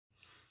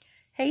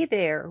Hey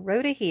there,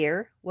 Rhoda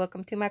here.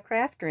 Welcome to my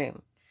craft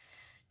room.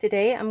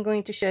 Today I'm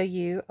going to show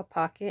you a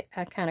pocket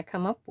I kind of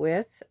come up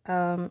with,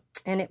 and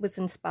it was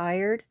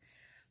inspired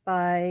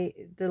by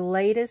the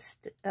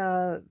latest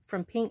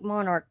from Pink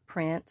Monarch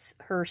Prints,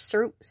 her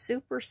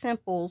Super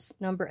Simples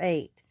number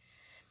 8.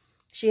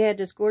 She had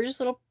this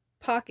gorgeous little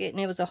pocket, and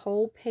it was a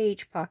whole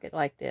page pocket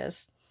like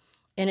this,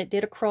 and it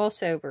did a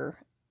crossover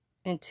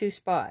in 2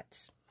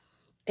 spots.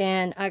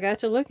 And I got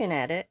to looking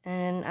at it,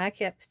 and I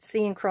kept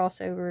seeing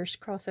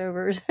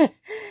crossovers.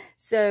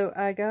 So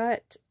I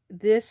got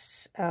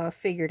this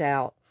figured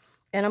out,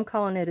 and I'm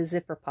calling it a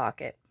zipper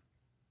pocket.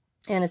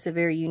 And it's a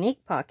very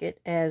unique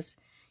pocket, as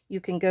you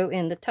can go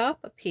in the top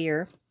up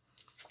here,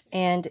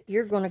 and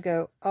you're going to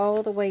go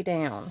all the way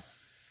down.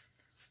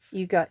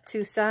 You got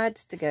 2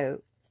 sides to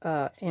go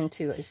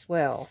into as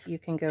well. You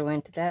can go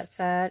into that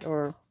side,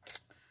 or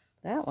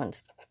that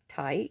one's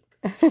tight,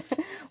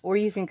 or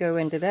you can go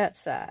into that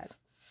side.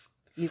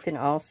 You can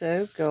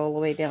also go all the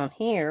way down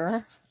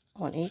here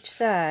on each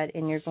side,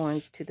 and you're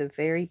going to the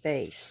very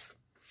base.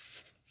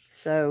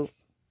 So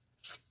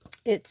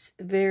it's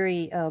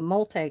very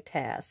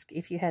multitask.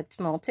 If you had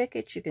small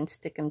tickets, you can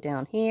stick them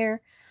down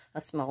here,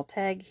 a small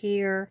tag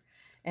here,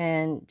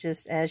 and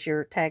just as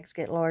your tags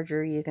get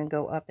larger, you can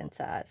go up in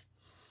size.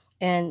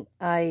 And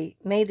I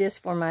made this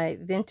for my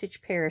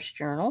vintage Paris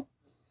journal,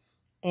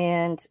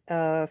 and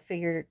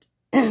figured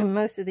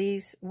most of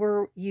these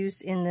were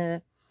used in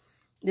the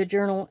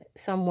journal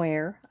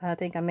somewhere. I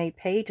think I made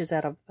pages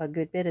out of a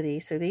good bit of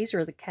these. So these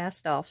are the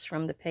cast-offs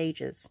from the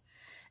pages,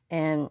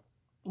 and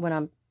when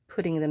I'm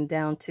putting them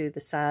down to the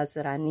size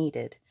that I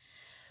needed.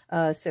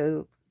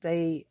 So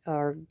they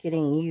are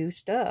getting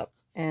used up,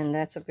 and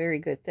that's a very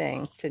good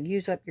thing, to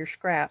use up your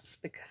scraps,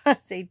 because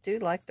they do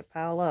like to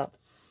pile up.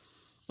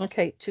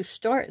 Okay, to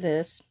start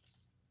this,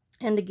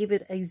 and to give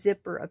it a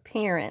zipper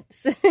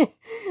appearance,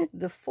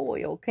 the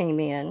foil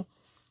came in.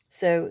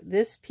 So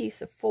this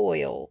piece of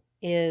foil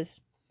is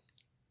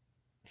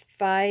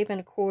 5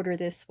 1/4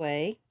 this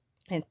way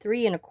and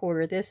 3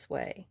 1/4 this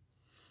way,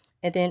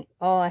 and then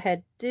all I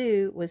had to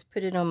do was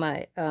put it on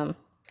my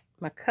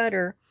my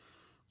cutter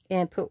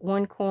and put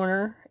one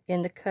corner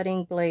in the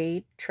cutting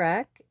blade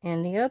track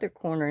and the other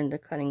corner in the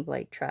cutting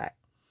blade track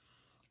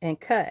and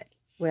cut.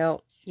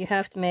 Well, you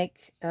have to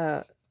make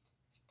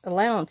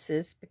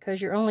allowances,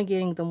 because you're only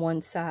getting the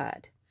one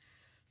side.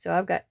 So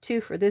I've got 2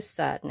 for this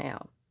side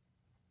now.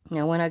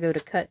 Now when I go to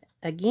cut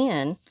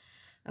again,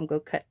 I'm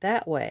going to cut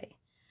that way.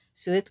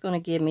 So it's going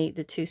to give me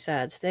the 2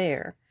 sides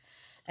there.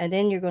 And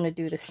then you're going to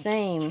do the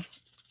same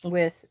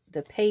with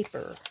the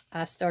paper.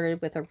 I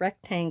started with a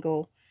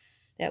rectangle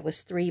that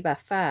was 3 by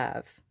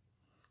 5.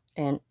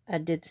 And I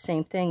did the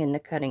same thing in the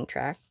cutting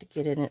track to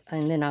get it in,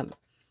 and then I'm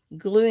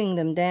gluing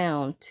them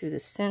down to the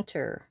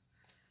center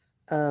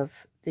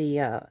of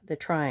the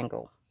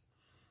triangle.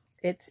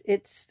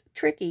 It's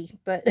tricky,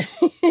 but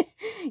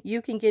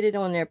you can get it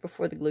on there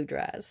before the glue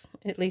dries,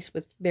 at least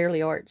with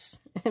Barely Arts.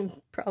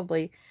 And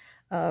probably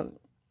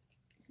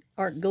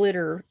Art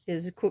Glitter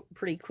is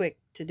pretty quick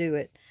to do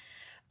it.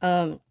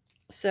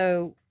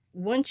 So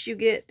once you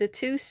get the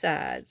 2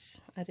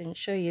 sides, I didn't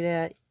show you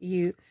that,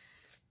 you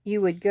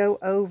would go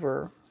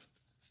over,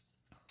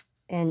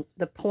 and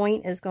the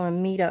point is going to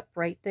meet up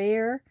right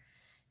there,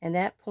 and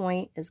that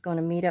point is going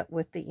to meet up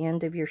with the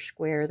end of your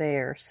square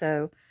there.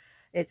 So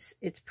it's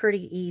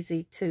pretty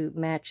easy to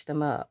match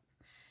them up.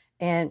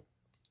 And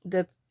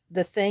the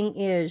thing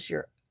is,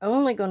 you're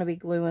only going to be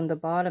gluing the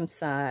bottom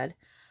side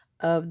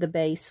of the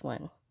base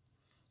one.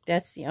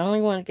 That's the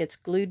only one that gets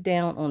glued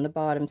down on the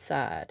bottom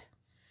side.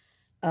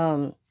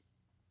 The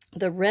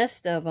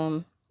rest of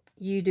them,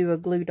 you do a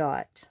glue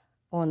dot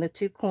on the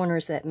 2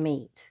 corners that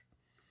meet.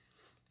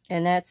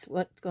 And that's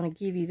what's going to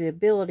give you the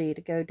ability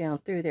to go down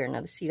through there.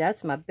 Now, see,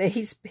 that's my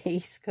base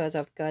piece, because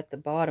I've got the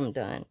bottom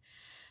done.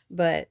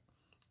 But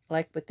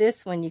like with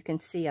this one, you can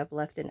see I've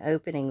left an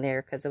opening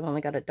there, because I've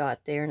only got a dot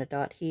there and a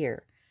dot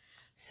here.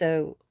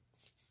 So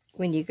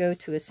when you go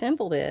to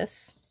assemble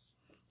this,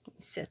 let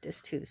me set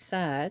this to the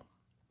side.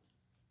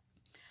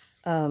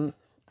 I'm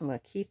going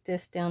to keep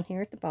this down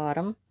here at the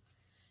bottom,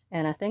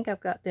 and I think I've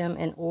got them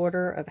in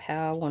order of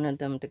how I wanted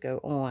them to go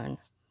on.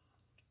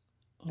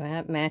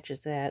 That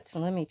matches that, so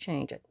let me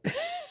change it.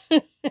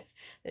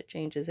 That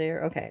changes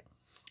there. Okay,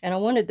 and I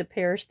wanted the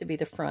Paris to be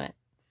the front,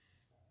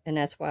 and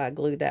that's why I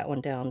glued that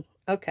one down.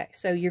 Okay,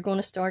 so you're going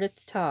to start at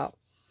the top,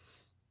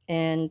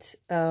 and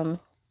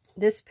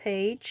this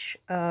page,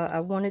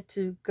 I wanted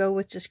to go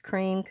with just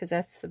cream, because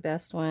that's the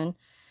best one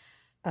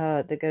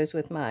that goes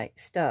with my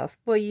stuff.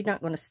 Well, you're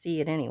not going to see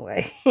it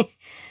anyway.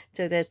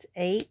 So that's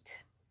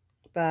 8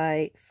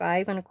 by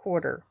 5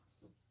 1/4.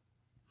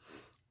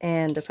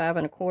 And the 5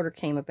 1/4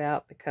 came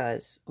about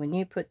because when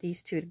you put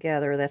these 2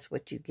 together, that's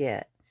what you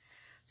get.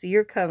 So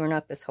you're covering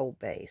up this whole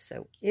base.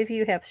 So if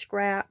you have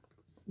scrap,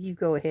 you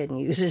go ahead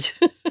and use it.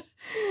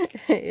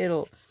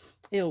 It'll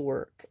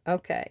work.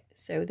 Okay,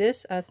 so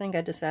this, I think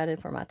I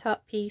decided for my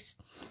top piece,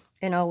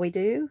 and all we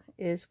do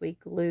is we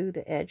glue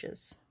the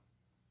edges,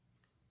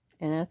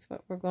 and that's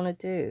what we're going to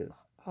do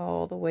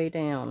all the way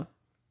down.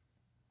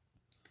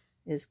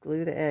 is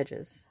glue the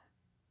edges.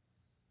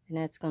 And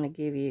that's going to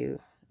give you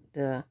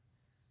the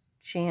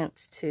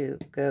chance to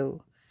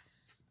go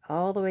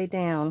all the way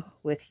down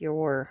with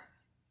your,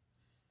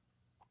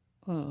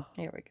 there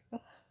we go,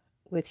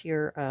 with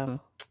your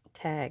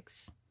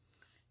tags.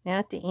 Now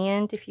at the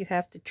end, if you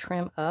have to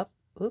trim up,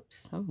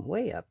 oops, I'm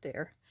way up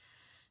there.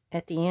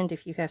 At the end,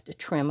 if you have to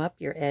trim up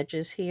your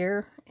edges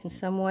here in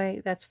some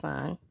way, that's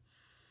fine.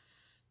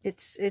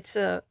 It's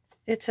a,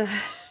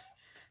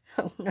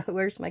 oh no,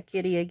 where's my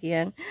kitty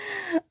again?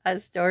 I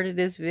started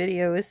this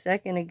video a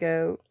second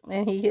ago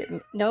and he hit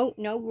me. No,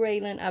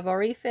 Raylan, I've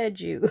already fed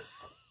you.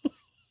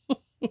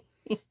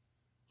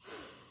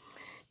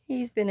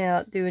 He's been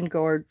out doing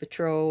guard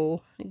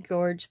patrol. He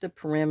guards the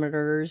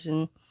perimeters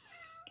and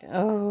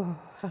oh,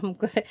 I'm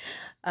glad.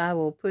 I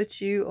will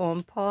put you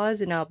on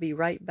pause and I'll be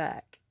right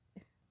back.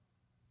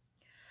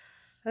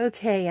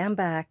 Okay, I'm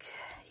back.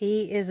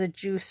 He is a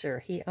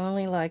juicer. He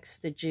only likes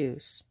the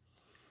juice.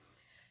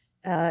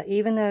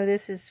 Even though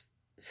this is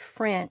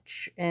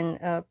French and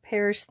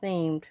Paris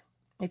themed,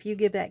 if you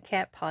give that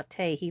cat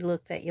pate, he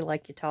looks at you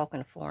like you're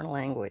talking a foreign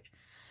language.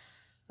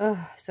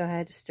 Oh, so I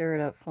had to stir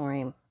it up for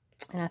him.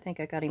 And I think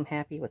I got him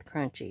happy with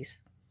crunchies.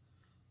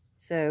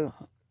 So,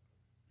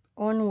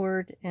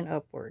 onward and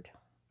upward,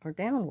 or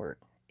downward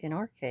in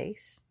our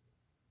case.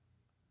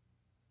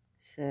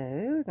 So,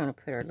 we're going to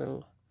put our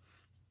little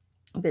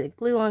bit of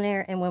glue on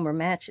there, and when we're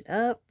matching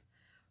up,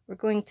 we're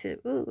going to,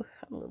 ooh,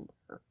 I'm a little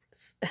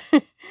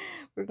nervous.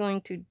 We're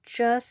going to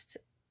just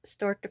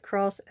start to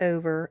cross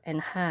over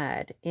and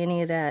hide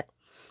any of that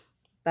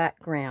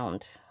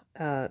background.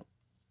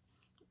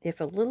 If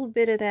a little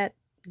bit of that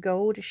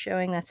gold is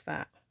showing, that's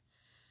fine.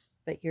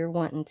 But you're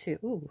wanting to,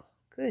 ooh,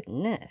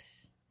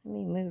 goodness. Let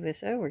me move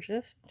this over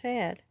just a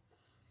tad.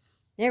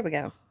 There we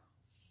go.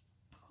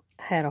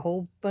 I had a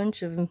whole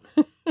bunch of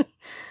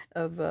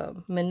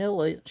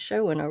manila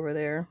showing over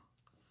there.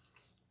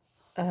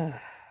 All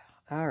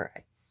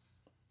right.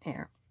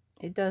 Here.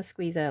 It does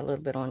squeeze out a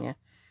little bit on you.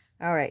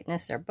 All right. And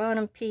that's our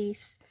bottom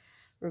piece.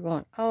 We're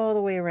going all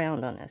the way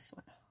around on this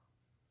one.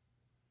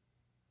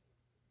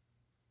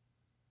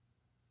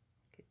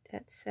 Get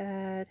that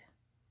side.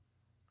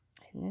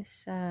 And this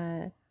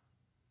side.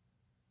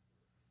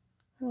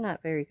 I'm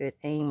not very good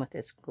aim with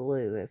this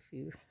glue, if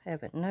you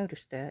haven't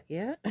noticed that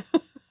yet.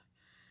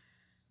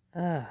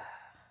 Oh,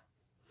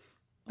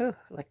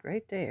 like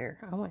right there.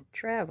 I went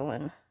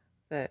traveling,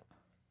 but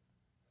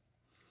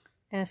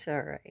that's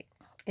all right.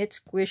 It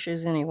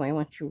squishes anyway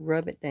once you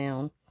rub it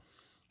down.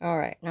 All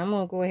right, now I'm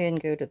going to go ahead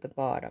and go to the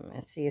bottom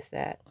and see if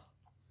that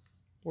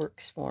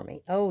works for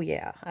me. Oh,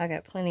 yeah, I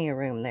got plenty of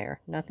room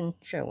there. Nothing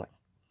showing.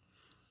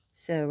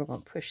 So we're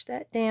going to push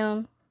that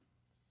down.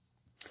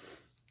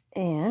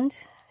 And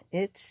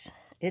it's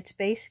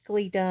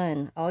basically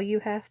done. All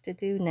you have to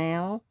do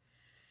now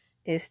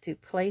is to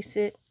place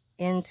it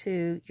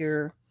into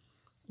your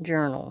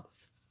journal.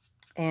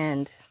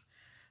 And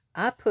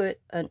I put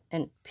a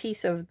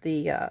piece of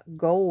the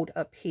gold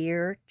up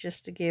here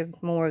just to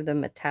give more of the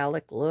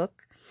metallic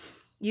look.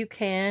 You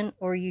can,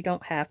 or you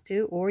don't have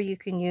to, or you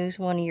can use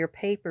one of your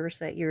papers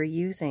that you're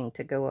using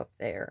to go up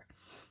there.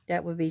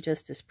 That would be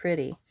just as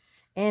pretty.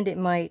 And it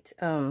might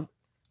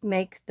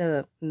make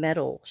the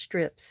metal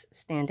strips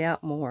stand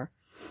out more.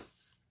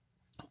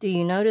 Do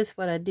you notice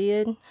what I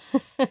did?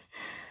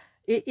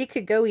 It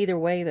could go either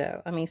way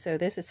though. I mean, so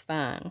this is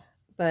fine.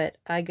 But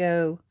I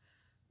go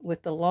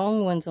with the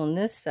long ones on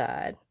this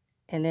side,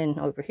 and then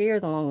over here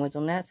the long ones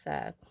on that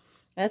side.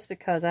 That's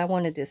because I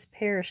wanted this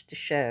Paris to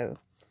show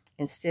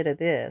instead of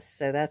this.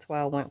 So that's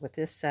why I went with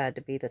this side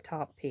to be the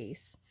top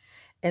piece.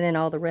 And then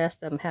all the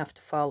rest of them have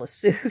to follow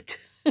suit.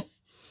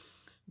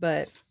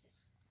 But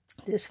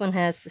this one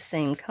has the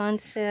same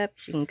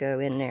concept. You can go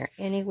in there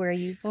anywhere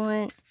you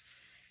want,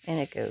 and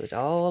it goes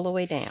all the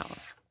way down.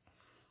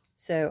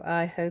 So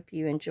I hope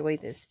you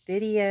enjoyed this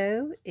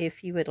video.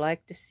 If you would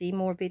like to see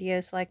more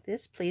videos like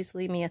this, please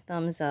leave me a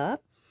thumbs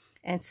up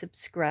and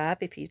subscribe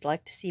if you'd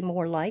like to see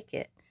more like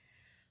it.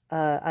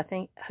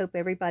 Hope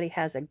everybody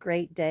has a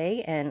great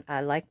day, and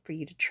I'd like for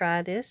you to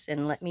try this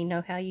and let me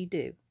know how you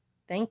do.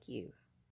 Thank you.